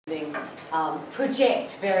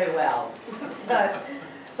project very well. So,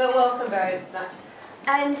 but welcome very much.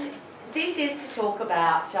 And this is to talk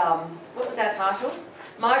about, what was our title?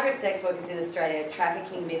 Migrant Sex Workers in Australia,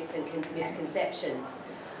 Trafficking Myths and Misconceptions.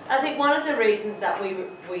 I think one of the reasons that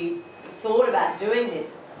we thought about doing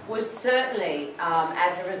this was certainly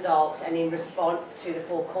as a result and in response to the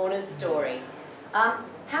Four Corners story. How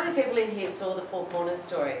many people in here saw the Four Corners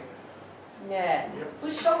story? Yeah, it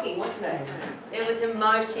was shocking, wasn't it? It was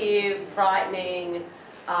emotive, frightening,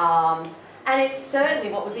 and it's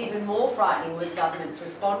certainly what was even more frightening was government's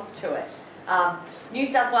response to it. New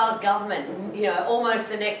South Wales government, you know, almost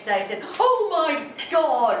the next day said, "Oh my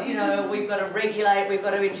God, you know, we've got to regulate, we've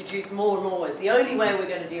got to introduce more laws. The only way we're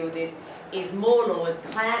going to deal with this is more laws,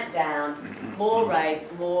 clamp down, more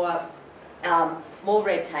raids, more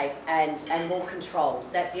red tape, and more controls.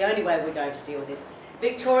 That's the only way we're going to deal with this."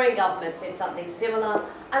 Victorian government said something similar,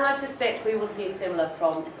 and I suspect we will hear similar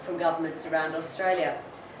from governments around Australia.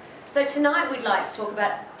 So tonight we'd like to talk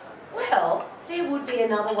about, well, there would be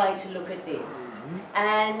another way to look at this.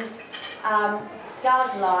 And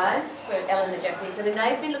Scarlet Alliance, for Elena Jeffreys, I mean,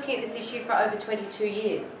 they've been looking at this issue for over 22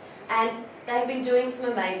 years, and they've been doing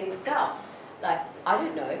some amazing stuff. Like, I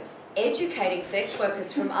don't know, educating sex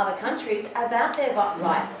workers from other countries about their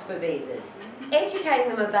rights for visas, educating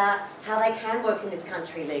them about how they can work in this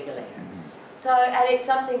country legally. So, and it's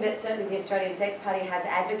something that certainly the Australian Sex Party has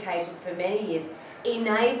advocated for many years,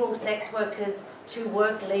 enable sex workers to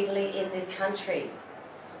work legally in this country,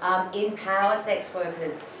 empower sex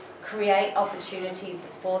workers, create opportunities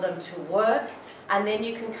for them to work, and then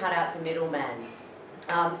you can cut out the middleman.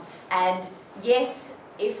 And yes,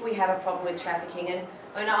 if we have a problem with trafficking, and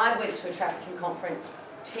when I went to a trafficking conference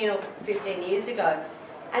 10 or 15 years ago,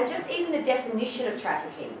 and just even the definition of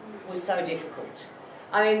trafficking was so difficult.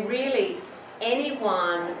 I mean, really,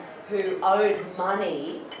 anyone who owed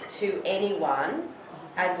money to anyone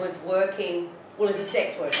and was working, well, as a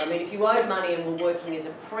sex worker. I mean, if you owed money and were working as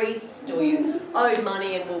a priest, or you owed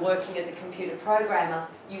money and were working as a computer programmer,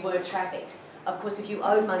 you were trafficked. Of course, if you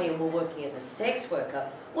owed money and were working as a sex worker,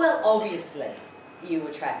 well, obviously, you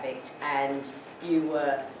were trafficked and you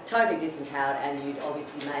were totally disempowered, and you'd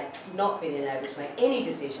obviously not been able to make any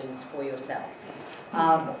decisions for yourself.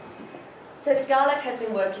 So Scarlet has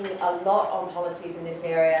been working a lot on policies in this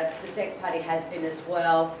area. The Sex Party has been as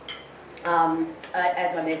well.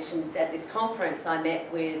 As I mentioned at this conference, I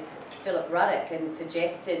met with Philip Ruddock and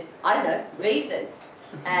suggested, I don't know, visas.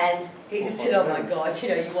 And he just said, "Oh my God, you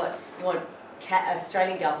know, you want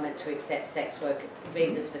Australian government to accept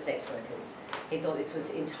visas for sex workers." He thought this was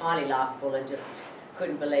entirely laughable and just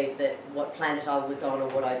couldn't believe that what planet I was on or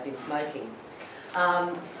what I'd been smoking.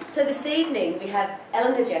 So this evening we have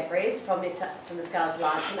Elena Jeffreys from the Scarlet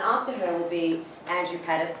Alliance, and after her will be Andrew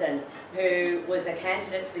Patterson, who was a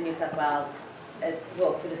candidate for the New South Wales,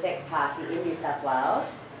 for the Sex Party in New South Wales.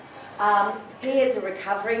 He is a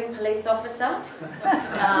recovering police officer.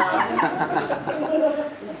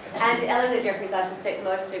 And Elena Jeffreys, I suspect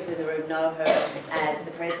most people in the room know her as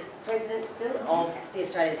the president still of the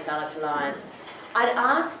Australian Scarlet Alliance. I'd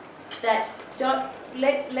ask that don't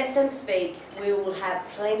let them speak. We will have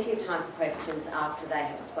plenty of time for questions after they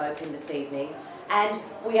have spoken this evening. And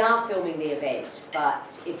we are filming the event,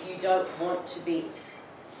 but if you don't want to be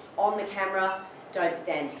on the camera, don't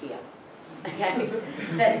stand here. Okay,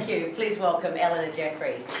 thank you. Please welcome Elena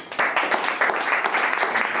Jeffreys.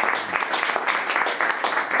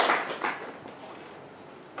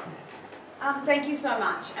 Thank you so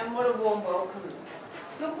much, and what a warm welcome.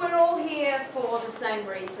 Look, we're all here for the same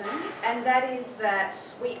reason, and that is that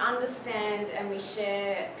we understand and we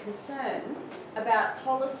share concern about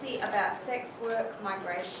policy about sex work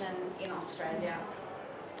migration in Australia.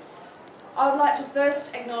 I would like to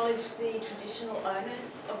first acknowledge the traditional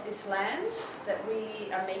owners of this land that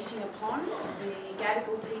we are meeting upon, the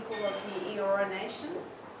Gadigal people of the Eora Nation.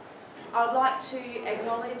 I would like to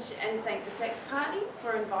acknowledge and thank the Sex Party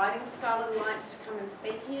for inviting Scarlet Alliance to come and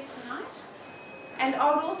speak here tonight. And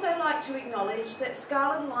I would also like to acknowledge that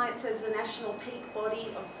Scarlet Alliance, as the national peak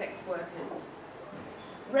body of sex workers,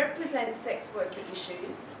 represents sex worker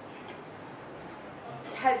issues,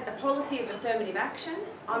 has a policy of affirmative action.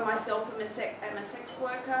 I myself am a sex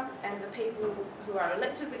worker, and the people who are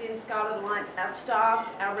elected within Scarlet Alliance, our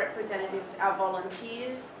staff, our representatives, our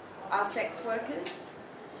volunteers, are sex workers.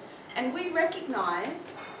 And we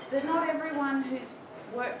recognise that not everyone who's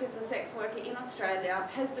worked as a sex worker in Australia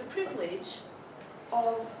has the privilege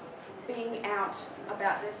of being out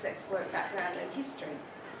about their sex work background and history.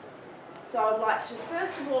 So I'd like to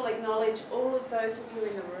first of all acknowledge all of those of you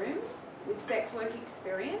in the room with sex work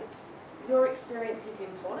experience. Your experience is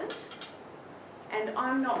important. and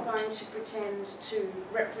I'm not going to pretend to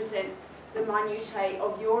represent the minutiae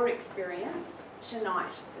of your experience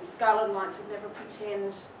tonight. And Scarlet Alliance would never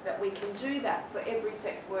pretend that we can do that for every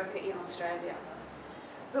sex worker in Australia.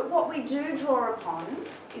 But what we do draw upon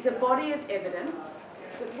is a body of evidence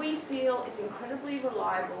that we feel is incredibly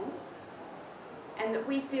reliable and that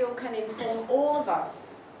we feel can inform all of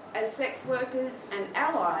us as sex workers and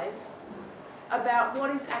allies about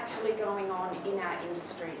what is actually going on in our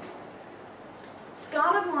industry.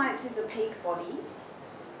 Scarlet Alliance is a peak body,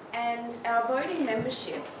 and our voting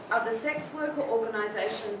membership are the sex worker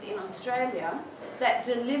organisations in Australia that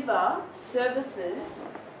deliver services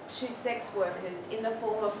to sex workers in the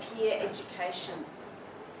form of peer education.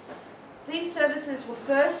 These services were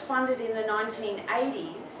first funded in the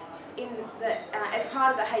 1980s as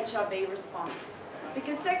part of the HIV response,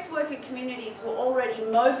 because sex worker communities were already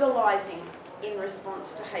mobilising in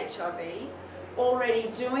response to HIV, already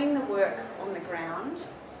doing the work on the ground,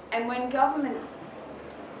 and when governments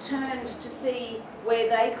turned to see where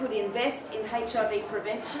they could invest in HIV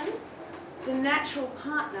prevention, the natural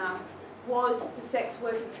partner was the sex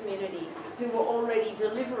worker community, who were already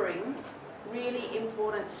delivering really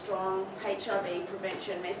important, strong HIV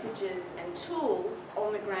prevention messages and tools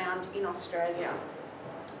on the ground in Australia.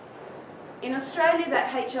 In Australia, that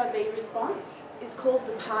HIV response is called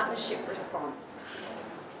the partnership response.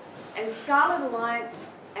 And Scarlet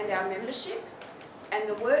Alliance and our membership and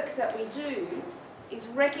the work that we do is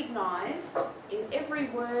recognised in every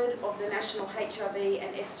word of the national HIV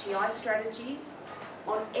and STI strategies,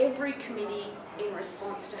 on every committee in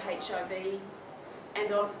response to HIV,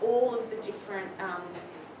 and on all of the different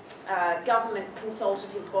government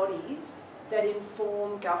consultative bodies that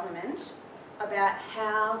inform government about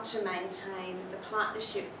how to maintain the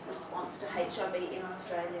partnership response to HIV in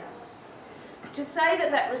Australia. To say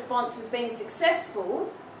that that response has been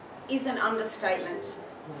successful is an understatement.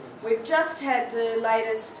 We've just had the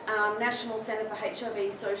latest National Centre for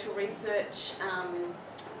HIV Social Research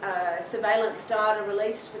surveillance data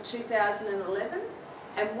released for 2011,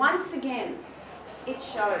 and once again it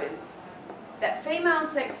shows that female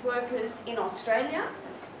sex workers in Australia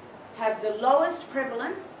have the lowest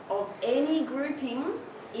prevalence of any grouping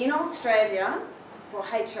in Australia for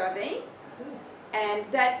HIV, and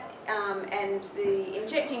that and the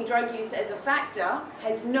injecting drug use as a factor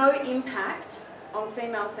has no impact on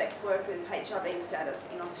female sex workers' HIV status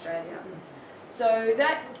in Australia. So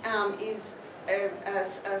that is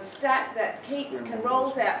a stat that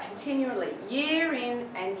rolls out continually, year in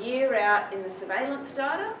and year out in the surveillance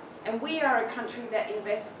data, and we are a country that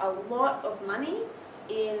invests a lot of money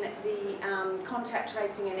in the contact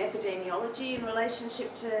tracing and epidemiology in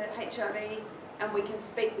relationship to HIV, and we can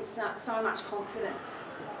speak with so much confidence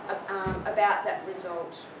about that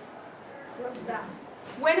result.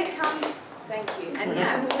 When it comes, thank you, and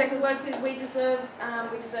yeah, sex workers, we deserve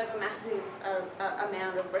a massive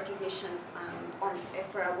amount of recognition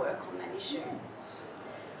for our work on that issue.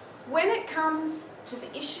 When it comes to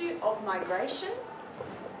the issue of migration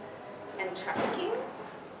and trafficking,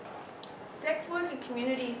 sex worker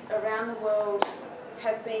communities around the world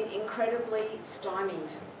have been incredibly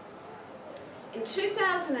stymied. In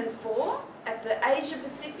 2004, at the Asia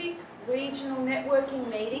Pacific Regional Networking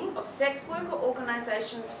Meeting of sex worker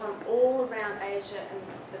organisations from all around Asia and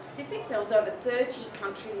the Pacific, there was over 30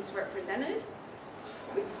 countries represented,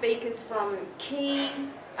 with speakers from key,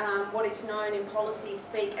 what is known in policy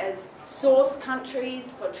speak as source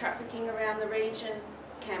countries for trafficking around the region: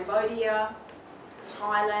 Cambodia,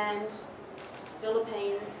 Thailand,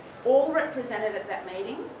 Philippines, all represented at that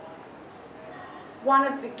meeting. One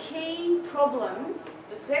of the key problems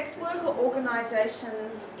for sex worker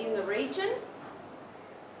organisations in the region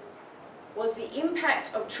was the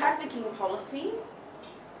impact of trafficking policy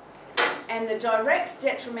and the direct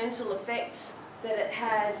detrimental effect that it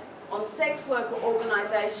had on sex worker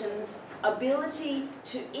organisations' ability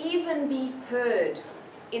to even be heard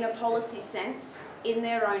in a policy sense in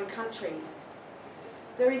their own countries.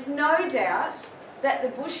 There is no doubt that the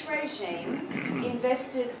Bush regime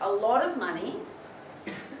invested a lot of money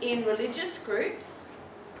in religious groups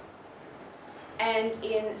and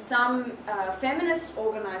in some feminist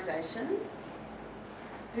organisations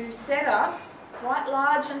who set up quite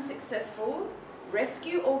large and successful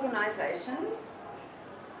rescue organisations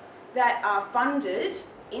that are funded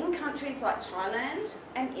in countries like Thailand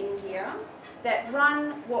and India, that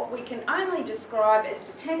run what we can only describe as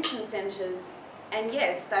detention centres, and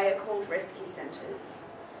yes, they are called rescue centres.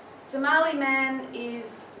 Somaliland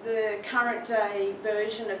is the current day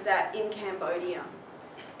version of that in Cambodia,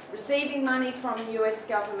 receiving money from the US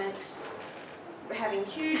government, having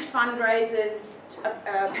huge fundraisers,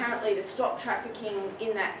 apparently to stop trafficking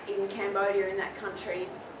in Cambodia, in that country.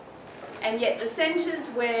 And yet the centres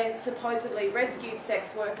where supposedly rescued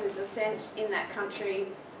sex workers are sent in that country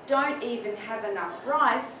don't even have enough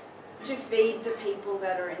rice to feed the people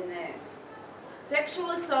that are in there.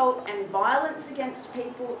 Sexual assault and violence against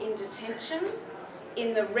people in detention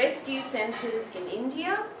in the rescue centres in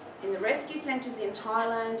India, in the rescue centres in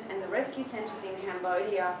Thailand and the rescue centres in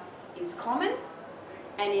Cambodia is common.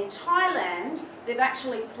 And in Thailand, they've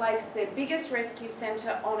actually placed their biggest rescue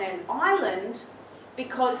centre on an island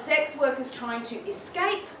because sex workers trying to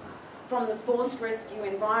escape from the forced rescue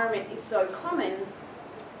environment is so common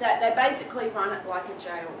that they basically run it like a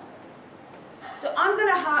jail. So I'm going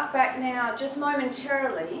to hark back now just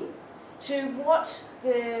momentarily to what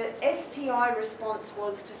the STI response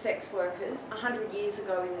was to sex workers 100 years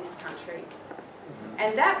ago in this country.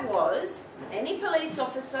 And that was any police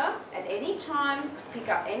officer at any time could pick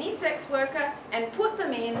up any sex worker and put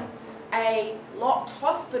them in a locked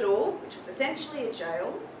hospital, which was essentially a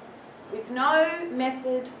jail, with no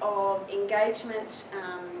method of engagement,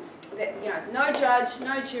 no judge,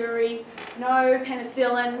 no jury, no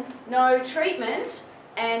penicillin, no treatment,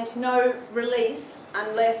 and no release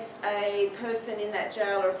unless a person in that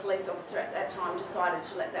jail or a police officer at that time decided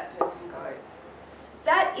to let that person go.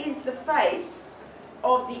 That is the face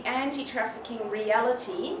of the anti-trafficking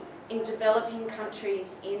reality in developing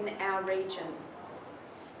countries in our region.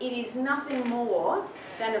 It is nothing more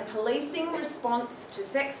than a policing response to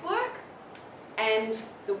sex work and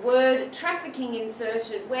the word trafficking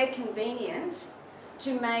inserted where convenient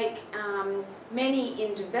to make many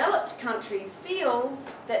in developed countries feel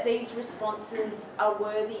that these responses are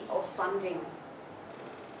worthy of funding.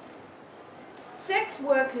 Sex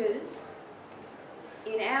workers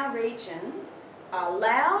in our region are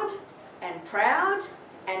loud and proud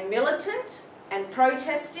and militant and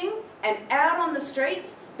protesting and out on the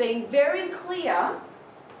streets being very clear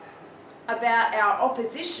about our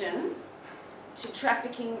opposition to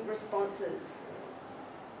trafficking responses.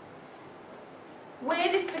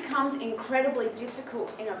 Where this becomes incredibly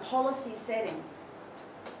difficult in a policy setting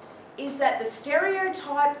is that the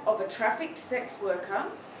stereotype of a trafficked sex worker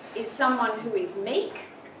is someone who is meek,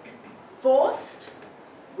 forced,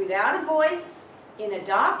 without a voice, in a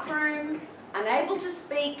dark room, unable to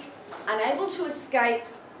speak, unable to escape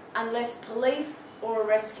unless police or a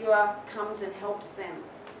rescuer comes and helps them.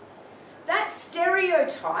 That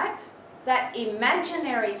stereotype, that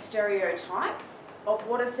imaginary stereotype of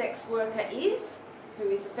what a sex worker is, who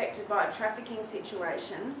is affected by a trafficking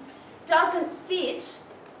situation, doesn't fit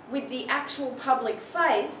with the actual public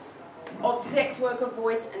face of sex worker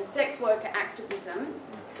voice and sex worker activism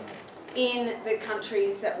in the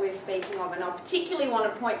countries that we're speaking of. And I particularly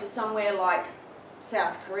want to point to somewhere like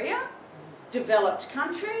South Korea, developed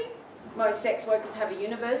country. Most sex workers have a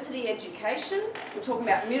university education. We're talking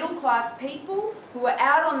about middle-class people who are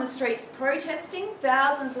out on the streets protesting,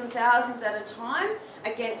 thousands and thousands at a time,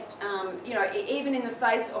 against, even in the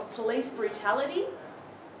face of police brutality.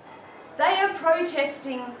 They are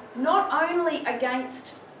protesting not only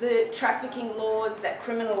against the trafficking laws that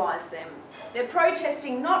criminalise them, they're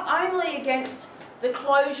protesting not only against the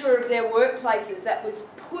closure of their workplaces that was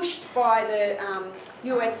pushed by the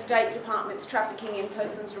US State Department's Trafficking in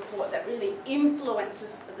Persons report that really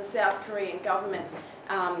influences the South Korean government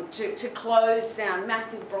to close down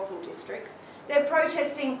massive brothel districts. They're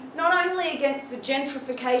protesting not only against the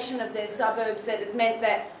gentrification of their suburbs that has meant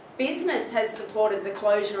that business has supported the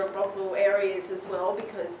closure of brothel areas as well,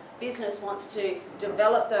 because business wants to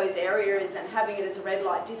develop those areas and having it as a red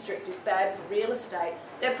light district is bad for real estate.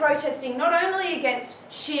 They're protesting not only against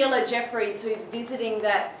Elena Jeffreys, who's visiting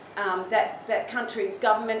that country's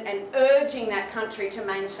government and urging that country to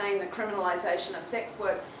maintain the criminalisation of sex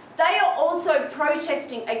work, they are also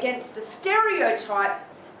protesting against the stereotype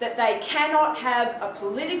that they cannot have a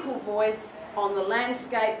political voice on the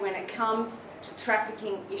landscape when it comes to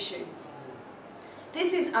trafficking issues.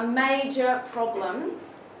 This is a major problem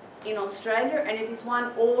in Australia, and it is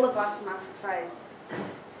one all of us must face.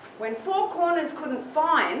 When Four Corners couldn't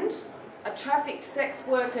find a trafficked sex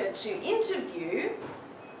worker to interview,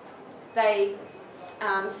 they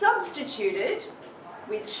substituted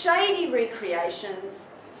with shady recreations,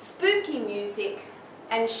 spooky music,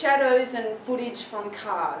 and shadows and footage from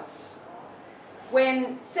cars.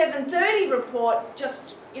 When 7:30 report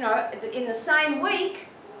just, in the same week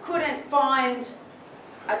couldn't find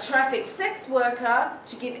a trafficked sex worker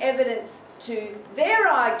to give evidence to their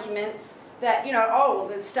arguments that,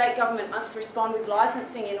 the state government must respond with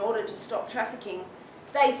licensing in order to stop trafficking,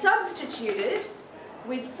 they substituted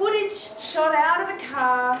with footage shot out of a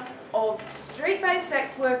car of street-based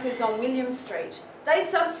sex workers on William Street. They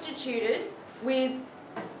substituted with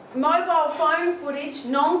mobile phone footage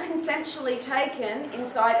non-consensually taken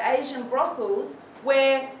inside Asian brothels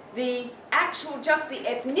where just the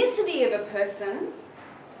ethnicity of a person,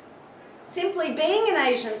 simply being an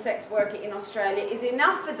Asian sex worker in Australia, is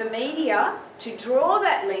enough for the media to draw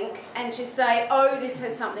that link and to say, oh, this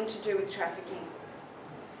has something to do with trafficking.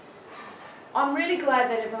 I'm really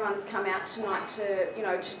glad that everyone's come out tonight to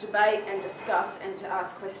debate and discuss and to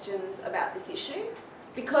ask questions about this issue,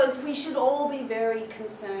 because we should all be very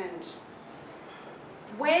concerned.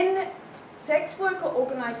 When sex worker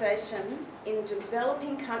organisations in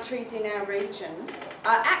developing countries in our region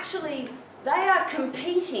they are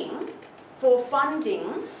competing for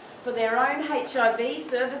funding for their own HIV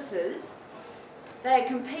services, they are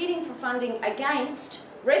competing for funding against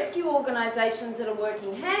rescue organisations that are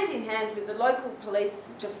working hand in hand with the local police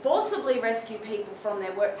to forcibly rescue people from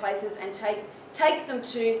their workplaces and take them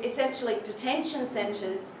to essentially detention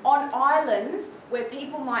centres on islands where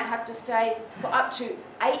people might have to stay for up to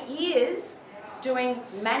 8 years doing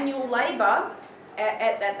manual labour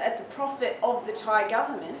at the profit of the Thai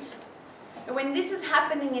government. And when this is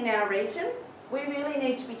happening in our region, we really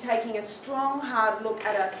need to be taking a strong, hard look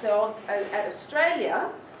at ourselves, at Australia,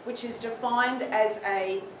 which is defined as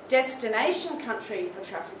a destination country for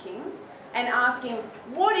trafficking, and asking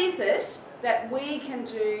what is it that we can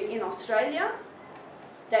do in Australia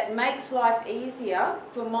that makes life easier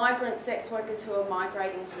for migrant sex workers who are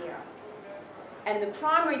migrating here. And the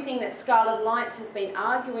primary thing that Scarlet Alliance has been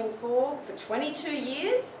arguing for 22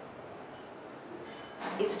 years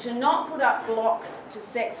is to not put up blocks to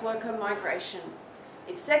sex worker migration.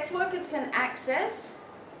 If sex workers can access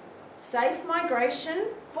safe migration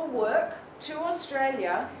for work to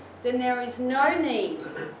Australia, then there is no need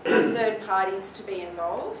for third parties to be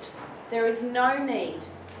involved. There is no need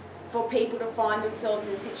for people to find themselves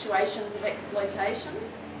in situations of exploitation.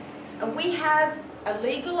 And we have a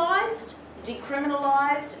legalised,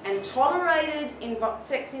 decriminalised and tolerated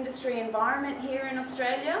sex industry environment here in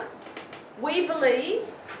Australia. We believe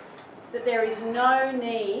that there is no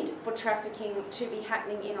need for trafficking to be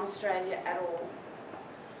happening in Australia at all.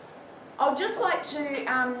 I'd just like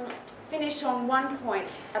to finish on one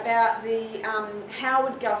point about the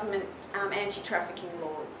Howard government anti-trafficking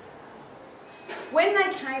laws. When they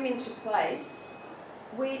came into place,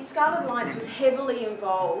 Scarlet Alliance was heavily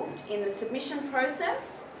involved in the submission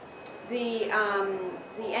process, the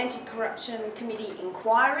anti-corruption committee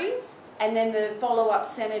inquiries, and then the follow-up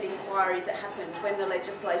Senate inquiries that happened when the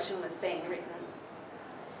legislation was being written.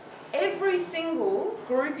 Every single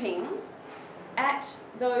grouping at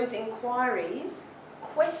those inquiries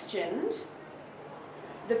questioned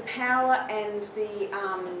the power and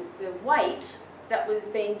the weight that was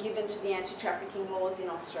being given to the anti-trafficking laws in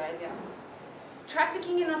Australia.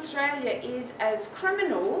 Trafficking in Australia is as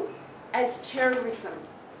criminal as terrorism.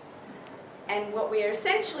 And what we are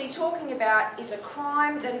essentially talking about is a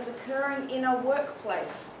crime that is occurring in a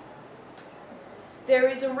workplace. There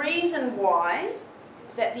is a reason why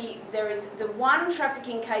there is the one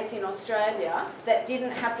trafficking case in Australia that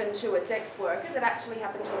didn't happen to a sex worker, that actually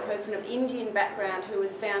happened to a person of Indian background who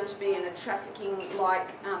was found to be in a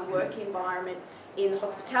trafficking-like work environment in the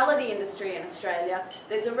hospitality industry in Australia.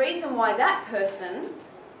 There's a reason why that person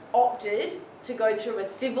opted to go through a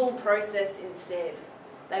civil process instead.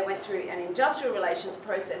 They went through an industrial relations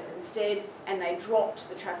process instead, and they dropped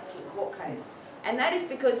the trafficking court case. And that is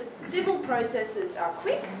because civil processes are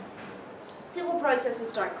quick, civil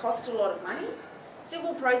processes don't cost a lot of money,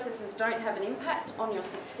 civil processes don't have an impact on your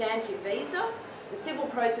substantive visa, the civil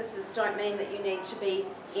processes don't mean that you need to be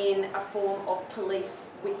in a form of police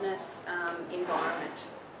witness environment.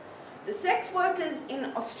 The sex workers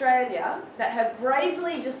in Australia that have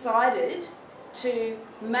bravely decided to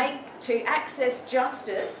access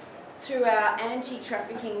justice through our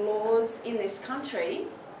anti-trafficking laws in this country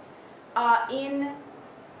are in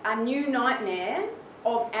a new nightmare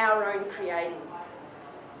of our own creating.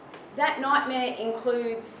 That nightmare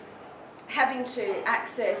includes having to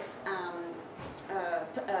access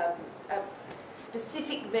a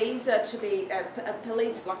specific visa to be a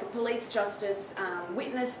police justice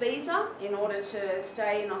witness visa in order to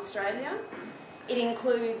stay in Australia. It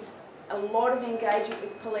includes a lot of engagement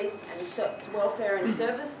with police and sex welfare and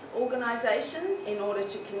service organisations in order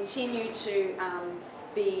to continue to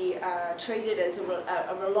be treated as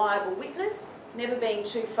a reliable witness, never being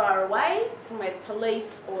too far away from where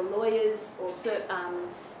police or lawyers or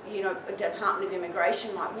Department of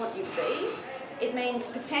Immigration might want you to be. It means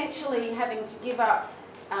potentially having to give up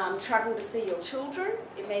travel to see your children.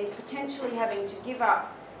 It means potentially having to give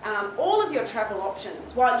up all of your travel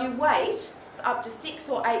options while you wait for up to 6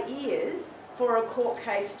 or 8 years for a court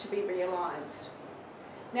case to be realised.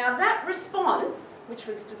 Now that response, which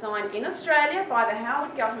was designed in Australia by the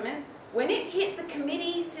Howard government, when it hit the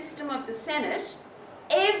committee system of the Senate,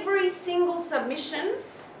 every single submission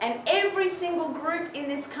and every single group in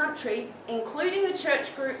this country, including the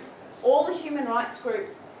church groups, all the human rights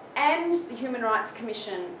groups, and the Human Rights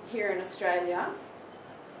Commission here in Australia,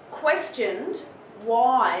 questioned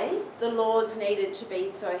why the laws needed to be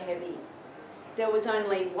so heavy. There was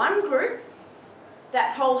only one group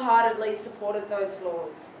that wholeheartedly supported those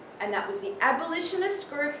laws, and that was the abolitionist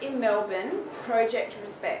group in Melbourne, Project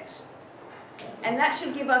Respect. And that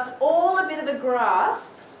should give us all a bit of a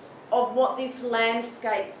grasp of what this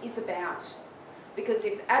landscape is about. Because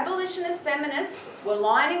if abolitionist feminists were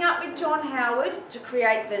lining up with John Howard to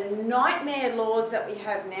create the nightmare laws that we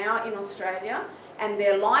have now in Australia, and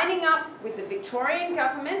they're lining up with the Victorian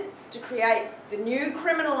government to create the new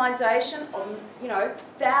criminalisation of, you know,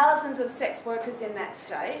 thousands of sex workers in that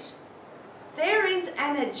state, there is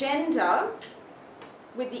an agenda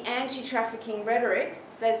with the anti-trafficking rhetoric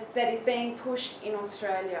that is being pushed in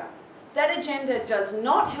Australia. That agenda does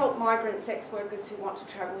not help migrant sex workers who want to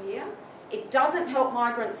travel here. It doesn't help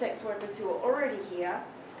migrant sex workers who are already here,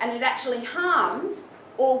 and it actually harms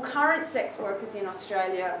all current sex workers in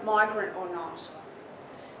Australia, migrant or not.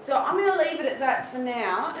 So I'm going to leave it at that for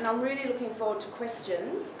now, and I'm really looking forward to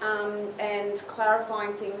questions and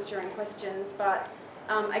clarifying things during questions. But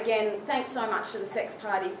again, thanks so much to the Sex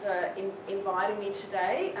Party for inviting me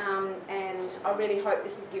today, and I really hope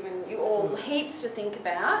this has given you all heaps to think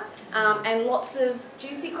about and lots of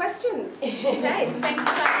juicy questions. Okay, thank you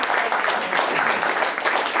so much.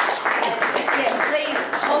 Yeah, please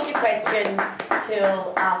hold your questions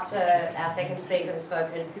till after our second speaker has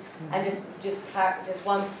spoken. And just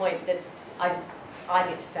one point that I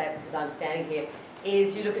get to say because I'm standing here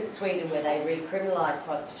is you look at Sweden where they recriminalised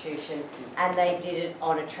prostitution and they did it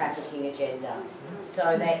on a trafficking agenda.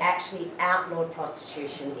 So they actually outlawed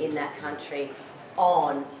prostitution in that country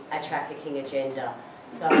on a trafficking agenda.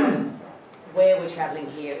 So where we're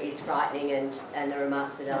travelling here is frightening, and the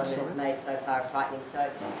remarks that Elena has made so far are frightening. So,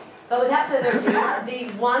 but without further ado,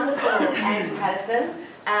 the wonderful Andrew Patterson,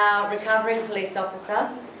 our recovering police officer,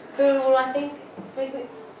 who will, I think, speak with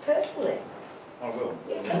personally. I will.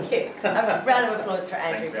 Yeah, thank you. A round of applause for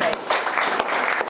Andrew, please.